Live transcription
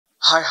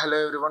Hi hello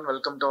everyone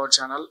welcome to our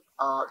channel.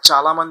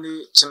 చాలా మంది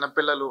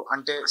చిన్నపిల్లలు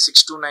అంటే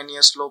 6 to 9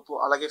 ఇయర్స్ లోపు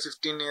అలాగే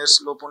 15 ఇయర్స్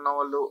లోపు ఉన్న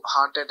వాళ్ళు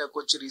హార్ట్ అటాక్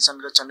వచ్చి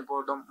రీసెంట్గా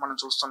చనిపోవడం మనం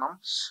చూస్తున్నాం.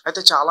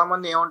 అయితే చాలా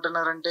మంది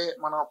ఏమంటున్నారంటే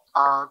మనం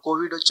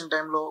కోవిడ్ వచ్చిన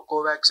టైంలో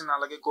కోవాక్సిన్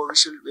అలాగే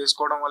కోవిషీల్డ్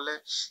వేసుకోవడం వల్లే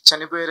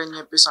చనిపోయారని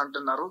చెప్పేసి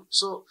అంటున్నారు.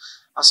 సో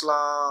అసలు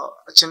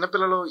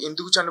చిన్నపిల్లలు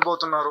ఎందుకు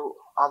చనిపోతున్నారు,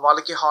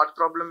 వాళ్ళకి హార్ట్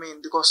ప్రాబ్లమ్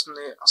ఎందుకు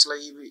వస్తుంది, అసలు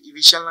ఈ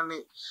విషయాలన్నీ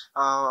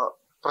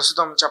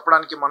ప్రస్తుతం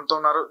చెప్పడానికి మనతో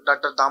ఉన్నారు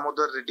డాక్టర్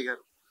దామోదర్ రెడ్డి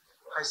గారు.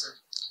 Hi sir.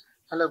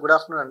 Hello, good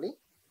afternoon, Andy.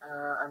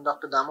 I'm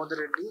Dr. Dhamodhar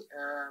Reddy,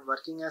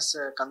 working as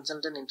a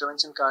consultant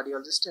intervention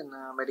cardiologist in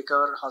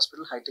Medicover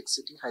Hospital, High Tech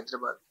City,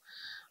 Hyderabad.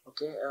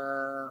 Okay,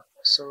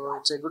 so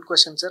it's a good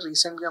question, sir.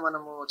 Recently,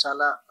 మనము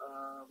చాలా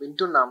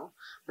వింటున్నాము,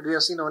 but we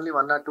have seen only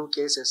 1 or 2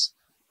 cases.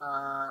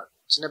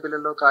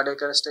 చిన్నపిల్లల్లో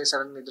cardiac arrest అయ్యి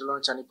sudden నిద్రలో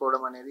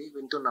చనిపోవడం అనేది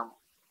వింటున్నాము.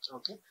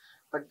 Okay,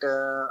 but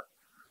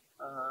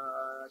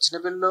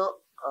చిన్నపిల్లల్లో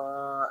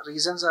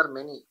reasons are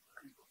many.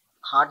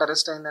 Heart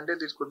arrest అయిందంటే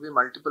this could be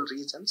multiple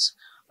reasons,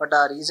 but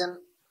ఆ రీజన్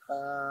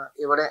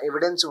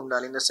ఎవిడెన్స్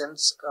ఉండాలి. ఇన్ ద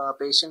సెన్స్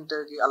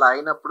పేషెంట్కి అలా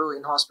అయినప్పుడు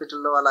ఇన్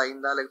హాస్పిటల్లో అలా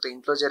అయిందా, లేకపోతే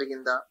ఇంట్లో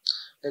జరిగిందా,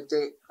 లేకపోతే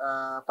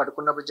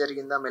పడుకున్నప్పుడు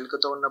జరిగిందా,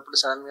 మెలకుతో ఉన్నప్పుడు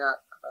సడన్గా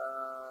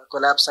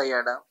collapse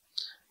అయ్యాడా,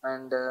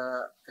 and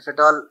if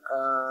at all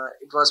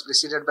it was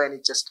preceded by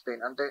any chest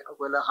pain. అంటే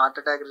ఒకవేళ హార్ట్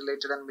అటాక్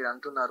రిలేటెడ్ అని మీరు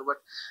అంటున్నారు,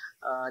 బట్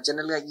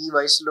జనరల్గా ఈ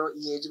వయసులో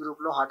ఈ ఏజ్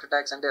గ్రూప్లో హార్ట్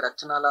అటాక్స్ అంటే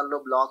రక్తనాళాల్లో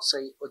బ్లాక్స్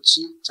అయ్యి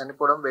వచ్చి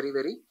చనిపోవడం వెరీ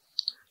వెరీ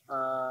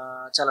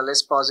చాలా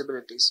less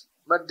possibilities.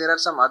 But there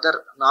are some other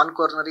non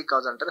కోరనరీ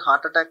cause అంటారు.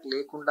 హార్ట్ అటాక్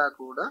లేకుండా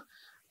కూడా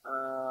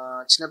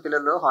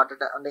చిన్నపిల్లల్లో హార్ట్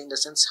అటాక్ అంటే in the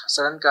sense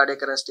sudden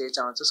cardiac arrest అయ్యే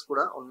ఛాన్సెస్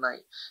కూడా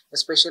ఉన్నాయి.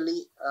 ఎస్పెషల్లీ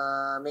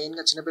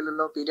మెయిన్గా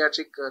చిన్నపిల్లల్లో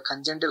పీడియాట్రిక్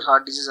కంజెంటల్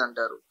హార్ట్ డిసీజ్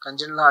అంటారు.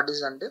 కంజెంటల్ హార్ట్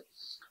డిసీజ్ అంటే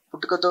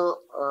పుట్టుకతో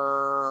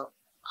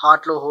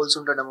హార్ట్లో హోల్స్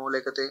ఉండడము,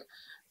 లేకపోతే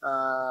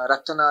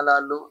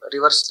రక్తనాళాలు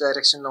రివర్స్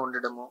డైరెక్షన్లో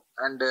ఉండడము,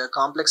 and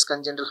complex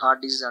congenital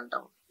heart disease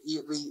అంటాం.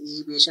 ఈ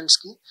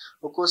పేషెంట్స్కి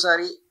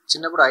ఒక్కోసారి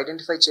చిన్నప్పుడు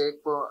ఐడెంటిఫై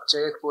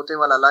చేయకపోతే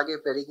వాళ్ళు అలాగే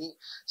పెరిగి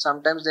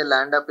some times they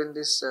land up in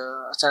this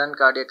sudden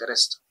cardiac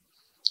arrest.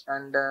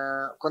 And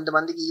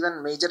కొంతమందికి ఈవెన్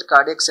మేజర్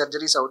కార్డియాక్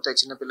సర్జరీస్ అవుతాయి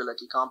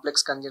చిన్నపిల్లలకి.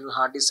 Complex congenital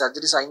heart disease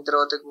surgeries అయిన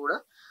తర్వాత కూడా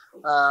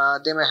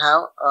they may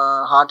have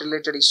heart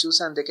related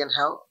issues and they can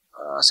have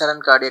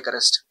sudden cardiac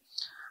arrest.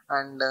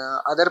 And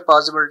other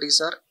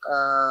possibilities are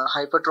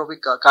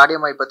hypertrophic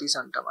కార్డియోమైపతీస్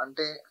అంటాం.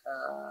 అంటే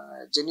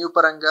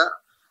జన్యుపరంగా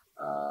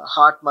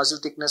heart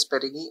muscle thickness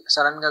పెరిగి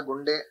సడన్గా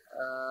గుండె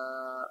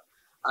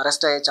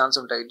అరెస్ట్ అయ్యే ఛాన్స్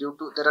ఉంటాయి. Due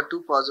to there are 2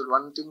 possible.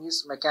 One thing is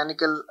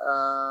mechanical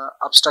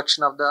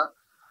abstraction of the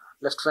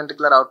left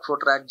ventricular outflow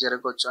track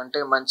జరగవచ్చు. అంటే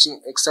మంచి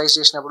ఎక్సర్సైజ్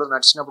చేసినప్పుడు,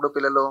 నడిచినప్పుడు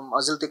పిల్లలు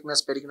మజిల్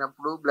థిక్నెస్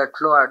పెరిగినప్పుడు blood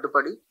flow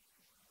అడ్డుపడి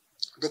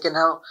they can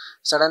have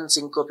sudden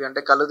సింకోపీ,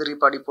 అంటే కళ్ళు తిరిగి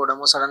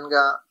పడిపోవడము,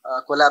 సడన్గా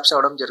కొలాప్స్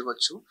అవ్వడం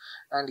జరగవచ్చు.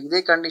 అండ్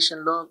ఇదే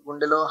కండిషన్లో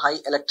గుండెలో హై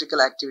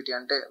ఎలక్ట్రికల్ యాక్టివిటీ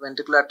అంటే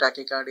వెంట్రికులర్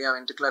టాకికార్డియా,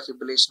 వెంట్రికులర్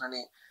ఫిబ్రిలేషన్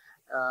అనే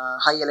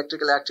హై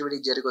ఎలక్ట్రికల్ యాక్టివిటీ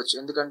జరగవచ్చు.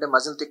 ఎందుకంటే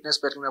మజిల్ థిక్నెస్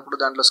పెరిగినప్పుడు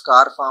దాంట్లో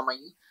స్కార్ ఫామ్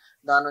అయ్యి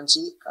దాని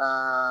నుంచి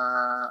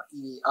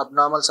ఈ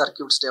అబ్నార్మల్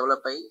సర్క్యూట్స్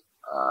డెవలప్ అయ్యి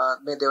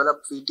మే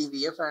develop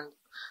VTVF and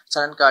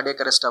sudden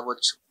cardiac arrest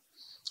అవ్వచ్చు.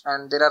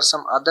 And there are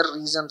some other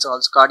reasons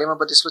also.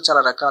 కార్డియోమైపతీస్లో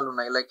చాలా రకాలు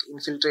ఉన్నాయి. లైక్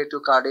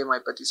ఇన్ఫిల్ట్రేటివ్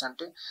కార్డియోమైపతీస్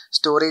అంటే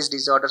స్టోరేజ్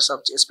డిజార్డర్స్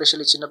ఆఫ్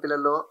ఎస్పెషల్లీ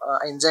చిన్నపిల్లల్లో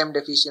ఎంజైమ్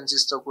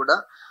డెఫిషియన్సీస్తో కూడా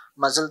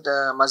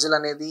మజిల్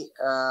అనేది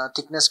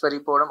థిక్నెస్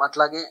పెరిగిపోవడం,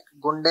 అట్లాగే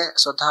గుండె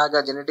స్వతహాగా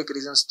జెనెటిక్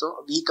రీజన్స్తో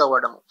వీక్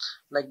అవ్వడం,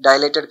 లైక్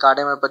డైలేటెడ్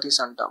కార్డియోమైపతీస్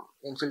అంటాం.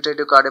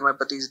 ఇన్ఫిల్ట్రేటివ్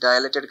కార్డియోమైపతీస్,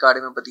 డైలేటెడ్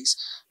కార్డియోమైపతీస్,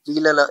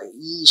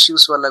 ఈ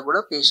ఇష్యూస్ వల్ల కూడా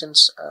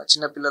పేషెంట్స్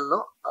చిన్నపిల్లల్లో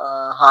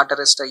హార్ట్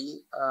అరెస్ట్ అయ్యి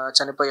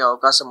చనిపోయే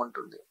అవకాశం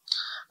ఉంటుంది.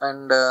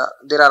 And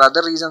there are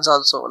other reasons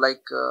also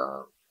like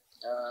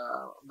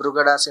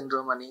బ్రుగడా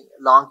syndrome అని,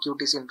 లాంగ్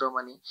క్యూటీ సిండ్రోమ్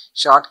అని,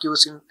 షార్ట్ క్యూ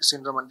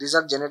సిండ్రోమ్ అని. దీస్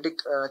ఆర్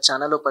జెనెటిక్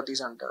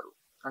ఛానలోపతీస్ అంటారు.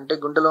 అంటే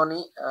గుండెలోని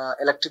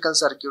ఎలక్ట్రికల్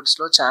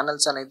సర్క్యూట్స్లో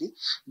ఛానల్స్ అనేది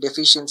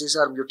డెఫిషియన్సీస్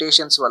ఆర్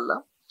మ్యూటేషన్స్ వల్ల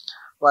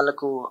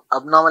వాళ్ళకు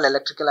అబ్నార్మల్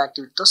ఎలక్ట్రికల్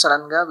యాక్టివిటీతో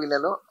సడన్గా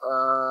వీళ్ళలో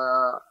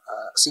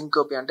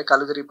సింకోపీ అంటే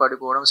కళ్ళు తిరిగి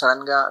పడిపోవడం,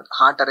 సడన్గా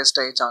హార్ట్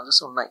అరెస్ట్ అయ్యే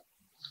ఛాన్సెస్ ఉన్నాయి.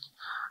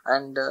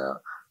 అండ్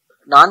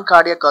నాన్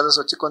కార్డియాక్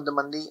కాజెస్ వచ్చి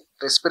కొంతమంది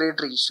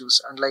రెస్పిరేటరీ ఇష్యూస్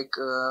అండ్ లైక్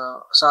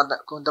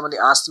కొంతమంది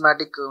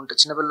ఆస్థమాటిక్ ఉంటాయి.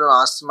 చిన్నపిల్లలు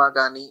ఆస్థమా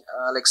కానీ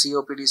లైక్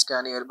COPDs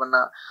కానీ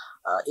ఏమన్నా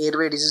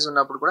ఎయిర్వే డిసీజ్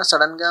ఉన్నప్పుడు కూడా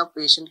సడన్గా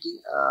పేషెంట్కి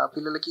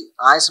పిల్లలకి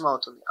ఆయాసం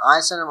అవుతుంది.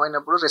 ఆయాసం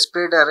అయినప్పుడు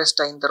రెస్పిరేటరీ అరెస్ట్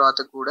అయిన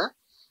తర్వాత కూడా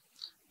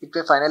it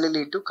may finally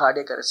lead to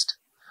cardiac arrest.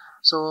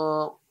 So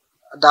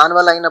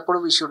దానివల్ల అయినప్పుడు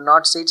we should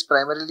not say it's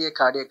primarily A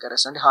cardiac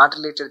arrest, అంటే హార్ట్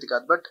రిలేటెడ్ది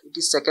కాదు, but it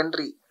is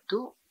secondary to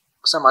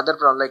some other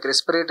problem like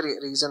respiratory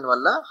reason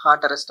వల్ల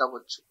heart arrest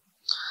అవ్వచ్చు.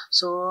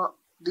 So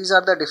these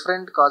are the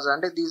different causes,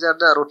 అంటే these are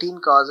the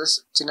routine causes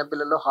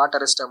చిన్నపిల్లల్లో heart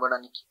arrest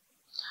అవ్వడానికి.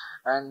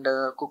 And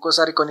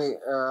ఒక్కోసారి కొన్ని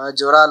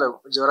జ్వరాలు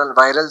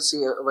వైరల్స్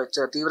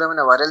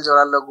తీవ్రమైన వైరల్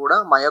జ్వరాల్లో కూడా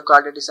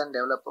మయోకార్డిటిస్ అని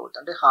డెవలప్ అవుతుంది.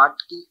 అంటే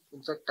హార్ట్కి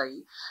ఇన్ఫెక్ట్ అయ్యి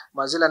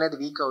మజిల్ అనేది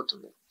వీక్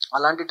అవుతుంది.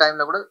 అలాంటి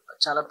టైంలో కూడా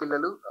చాలా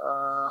పిల్లలు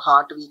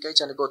హార్ట్ వీక్ అయి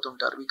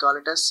చనిపోతుంటారు. We call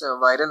it as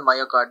viral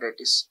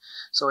myocarditis.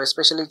 So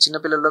especially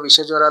చిన్నపిల్లల్లో విష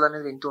జ్వరాలు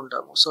అనేది వింటూ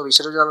ఉంటాము. సో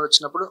విష జ్వరాలు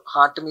వచ్చినప్పుడు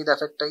హార్ట్ మీద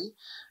ఎఫెక్ట్ అయ్యి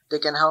they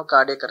can have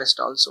cardiac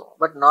arrest also,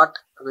 but not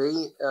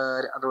very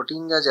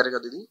రొటీన్గా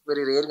జరగదు. ఇది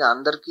వెరీ రేర్గా.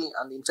 అందరికీ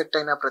ఇన్ఫెక్ట్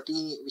అయిన ప్రతి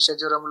విష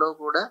జ్వరంలో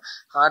కూడా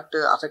హార్ట్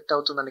అఫెక్ట్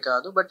అవుతుందని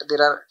కాదు, but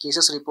there are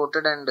cases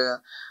reported and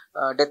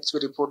deaths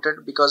reported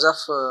because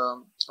of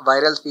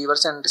viral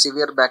fevers and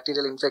severe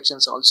bacterial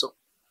infections also.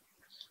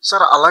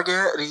 Sir అలాగే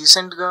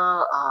రీసెంట్గా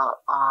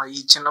ఈ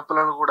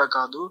చిన్నపిల్లలు కూడా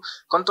కాదు,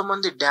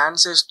 కొంతమంది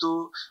డ్యాన్స్ వేస్తూ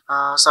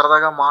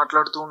సరదాగా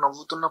మాట్లాడుతూ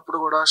నవ్వుతున్నప్పుడు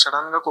కూడా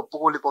సడన్గా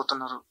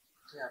కుప్పకూలిపోతున్నారు.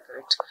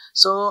 కరెక్ట్.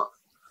 సో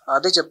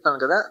అదే చెప్తాను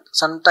కదా,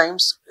 సమ్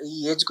టైమ్స్ ఈ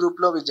ఏజ్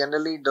గ్రూప్లో we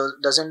generally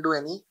doesn't do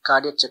any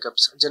cardiac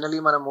checkups. Generally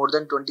మనం మోర్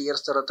దెన్ 20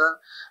 years తర్వాత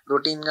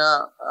రొటీన్గా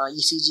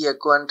ఈసీజీ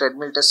ఎక్కువ అని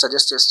ట్రెడ్మిల్ టెస్ట్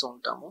సజెస్ట్ చేస్తూ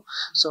ఉంటాము.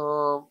 సో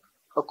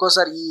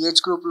ఒక్కోసారి ఈ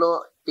ఏజ్ గ్రూప్లో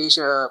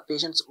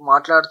పేషెంట్స్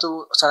మాట్లాడుతూ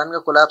సడన్గా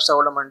కొలాప్స్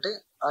అవ్వడం అంటే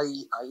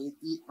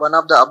వన్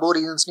ఆఫ్ ద అబో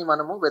రీజన్స్ని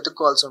మనము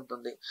వెతుక్కోవాల్సి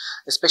ఉంటుంది.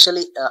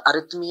 ఎస్పెషల్లీ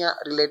అరిథ్మియా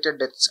రిలేటెడ్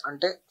డెత్స్,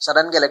 అంటే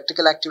సడన్గా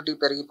ఎలక్ట్రికల్ యాక్టివిటీ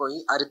పెరిగిపోయి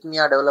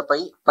అరిథ్మియా డెవలప్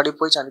అయ్యి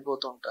పడిపోయి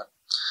చనిపోతూ ఉంటారు.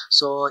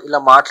 సో ఇలా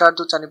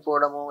మాట్లాడుతూ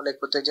చనిపోవడము,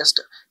 లేకపోతే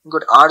జస్ట్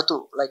ఇంకోటి ఆడుతూ,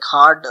 లైక్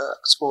హార్డ్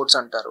స్పోర్ట్స్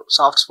అంటారు,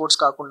 సాఫ్ట్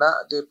స్పోర్ట్స్ కాకుండా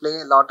they play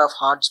lot of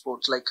hard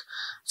sports like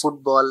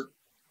football,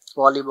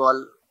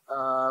 volleyball,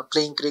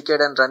 playing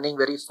cricket and running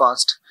very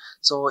fast.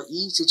 So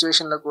ఈ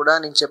సిచ్యువేషన్లో కూడా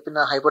నేను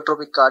చెప్పిన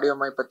హైపర్ట్రోపిక్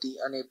కార్డియోమైపతి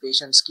అనే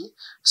పేషెంట్స్కి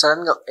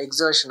సడన్గా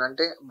ఎగ్జర్షన్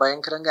అంటే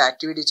భయంకరంగా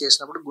యాక్టివిటీ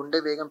చేసినప్పుడు గుండె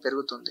వేగం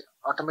పెరుగుతుంది.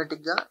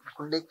 ఆటోమేటిక్గా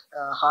గుండె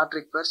heart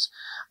requires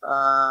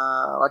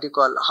what you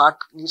call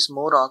heart needs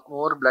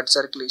more blood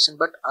circulation,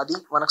 but అది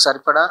మనకు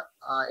సరిపడా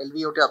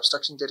ఎల్విఓటి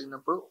అబ్స్ట్రక్షన్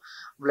జరిగినప్పుడు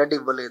బ్లడ్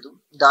ఇవ్వలేదు.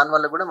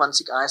 దానివల్ల కూడా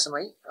మనిషికి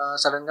ఆయాసమై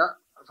సడన్గా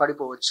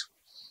పడిపోవచ్చు.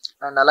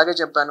 అండ్ అలాగే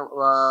చెప్పాను,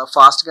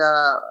 ఫాస్ట్గా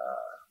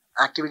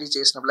యాక్టివిటీ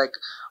చేసినప్పుడు, లైక్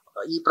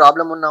ఈ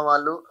ప్రాబ్లం ఉన్న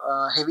వాళ్ళు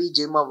హెవీ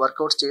జిమ్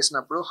వర్కౌట్స్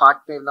చేసినప్పుడు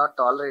heart may not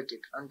tolerate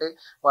it, అంటే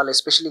వాళ్ళు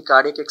ఎస్పెషలీ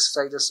కార్డియక్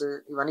ఎక్సర్సైజెస్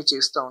ఇవన్నీ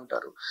చేస్తూ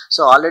ఉంటారు.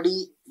 సో ఆల్రెడీ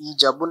ఈ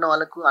జబ్బు ఉన్న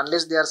వాళ్ళకు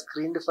unless they are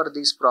screened for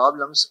these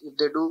problems, if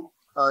they do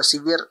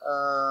severe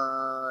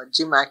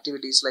gym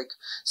activities like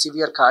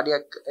severe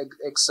cardiac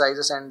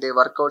exercises and they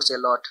workouts a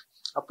lot,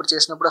 అప్పుడు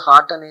చేసినప్పుడు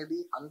హార్ట్ అనేది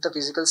అంత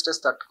ఫిజికల్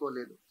స్ట్రెస్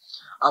తట్టుకోలేదు.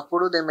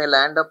 అప్పుడు దే మే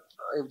ల్యాండ్ అప్.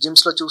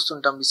 జిమ్స్లో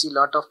చూస్తుంటాం, we see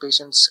lot of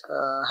patients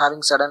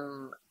having sudden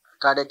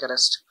cardiac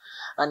arrest.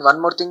 And one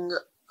more thing,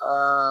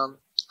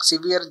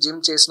 severe gym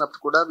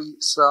చేసినప్పుడు కూడా వి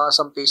saw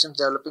some patients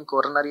developing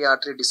కోరనరీ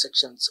artery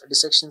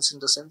dissections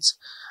in the sense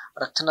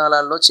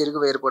రక్తనాళాల్లో చెరుగు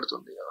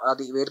వేరుపడుతుంది.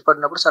 అది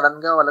వేరుపడినప్పుడు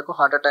సడన్గా వాళ్ళకు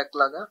హార్ట్ అటాక్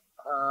లాగా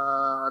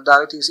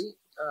దారి తీసి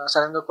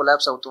సడన్గా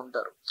కొలాప్స్ అవుతూ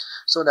ఉంటారు.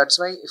 So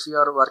that's why if you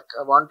are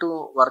want to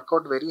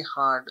work out very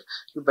hard,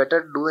 you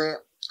better do a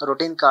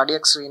routine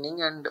cardiac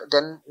screening and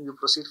then you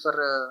proceed for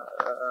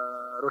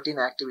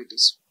routine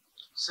activities.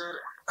 Sir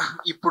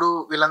ఇప్పుడు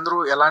వీళ్ళందరూ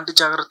ఎలాంటి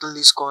జాగ్రత్తలు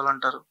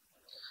తీసుకోవాలంటారు?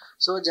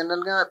 సో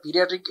జనరల్గా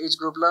పీడియాట్రిక్ ఏజ్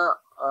గ్రూప్లో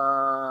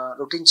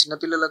రొటీన్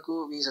చిన్నపిల్లలకు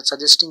we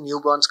suggesting new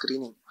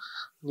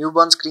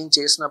born screen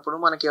చేసినప్పుడు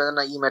మనకి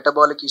ఏదైనా ఈ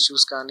మెటబాలిక్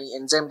ఇష్యూస్ కానీ,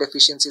 ఎంజైమ్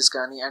డెఫిషియన్సీస్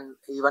కానీ అండ్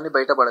ఇవన్నీ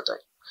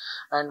బయటపడతాయి.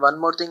 అండ్ వన్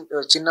మోర్ థింగ్,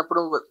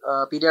 చిన్నప్పుడు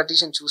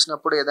పీడియాట్రిషియన్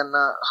చూసినప్పుడు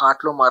ఏదన్నా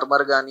హార్ట్లో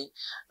మర్మర్ కానీ,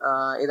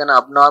 ఏదైనా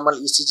అబ్నార్మల్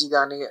ఈసీజీ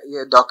కానీ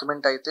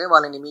డాక్యుమెంట్ అయితే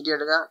వాళ్ళని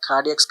ఇమీడియట్గా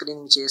కార్డియాక్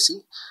స్క్రీనింగ్ చేసి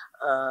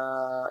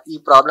ఈ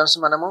ప్రాబ్లమ్స్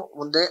మనము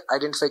ముందే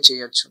ఐడెంటిఫై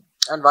చేయొచ్చు.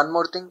 అండ్ వన్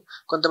మోర్ థింగ్,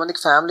 కొంతమందికి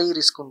ఫ్యామిలీ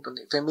రిస్క్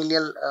ఉంటుంది,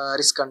 ఫెమిలియల్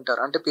రిస్క్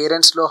అంటారు, అంటే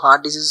పేరెంట్స్లో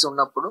హార్ట్ డిసీజెస్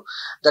ఉన్నప్పుడు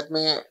that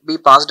may be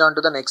passed on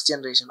to the next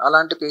generation.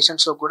 అలాంటి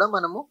పేషెంట్స్లో కూడా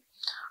మనము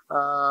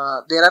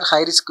there are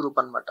high risk group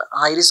అనమాట.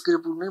 హై రిస్క్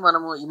గ్రూప్ని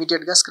మనము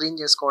ఇమీడియట్గా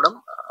స్క్రీన్ చేసుకోవడం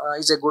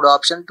is a good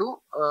option to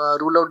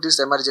rule out this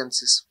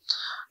emergencies.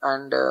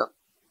 And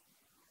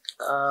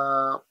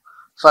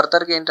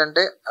ఫర్దర్గా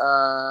ఏంటంటే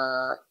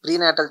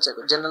ప్రీనాటల్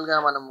చెకప్, జనరల్గా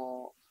మనము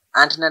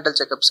యాంటీనాటల్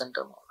చెకప్స్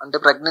అంటాము, అంటే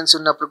ప్రెగ్నెన్సీ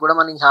ఉన్నప్పుడు కూడా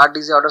మనం heart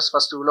disease orders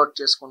first rule out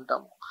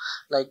చేసుకుంటాము,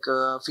 లైక్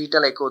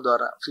ఫీటల్ ఎకో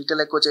ద్వారా.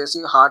 ఫీటల్ ఎకో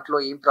చేసి హార్ట్లో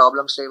ఏం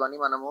ప్రాబ్లమ్స్ లేవని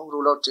మనము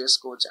రూల్ అవుట్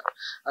చేసుకోవచ్చు.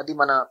 అది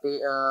మన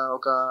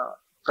ఒక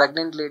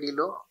pregnant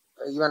లేడీలో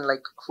even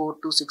like 4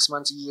 to 6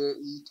 months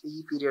ఈ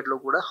పీరియడ్లో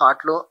కూడా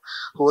హార్ట్లో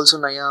హోల్స్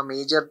ఉన్నాయా,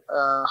 మేజర్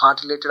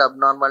హార్ట్ రిలేటెడ్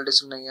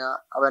అబ్నార్మాలిటీస్ ఉన్నాయా,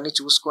 అవన్నీ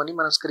చూసుకొని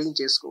మనం స్క్రీన్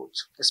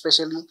చేసుకోవచ్చు.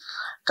 ఎస్పెషల్లీ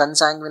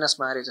కన్సాంగ్వినస్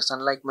మ్యారేజెస్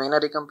అండ్ లైక్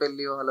మైనరికం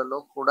పెళ్లి వాళ్ళలో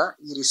కూడా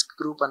ఈ రిస్క్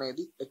గ్రూప్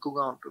అనేది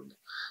ఎక్కువగా ఉంటుంది.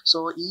 సో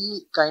ఈ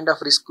కైండ్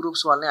ఆఫ్ రిస్క్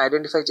గ్రూప్స్ వాళ్ళని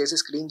ఐడెంటిఫై చేసి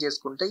స్క్రీన్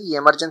చేసుకుంటే ఈ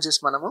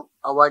ఎమర్జెన్సీస్ మనము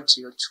అవాయిడ్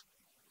చేయొచ్చు.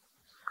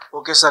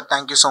 Okay sir,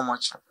 thank you so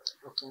much.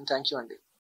 Okay, thank you అండి.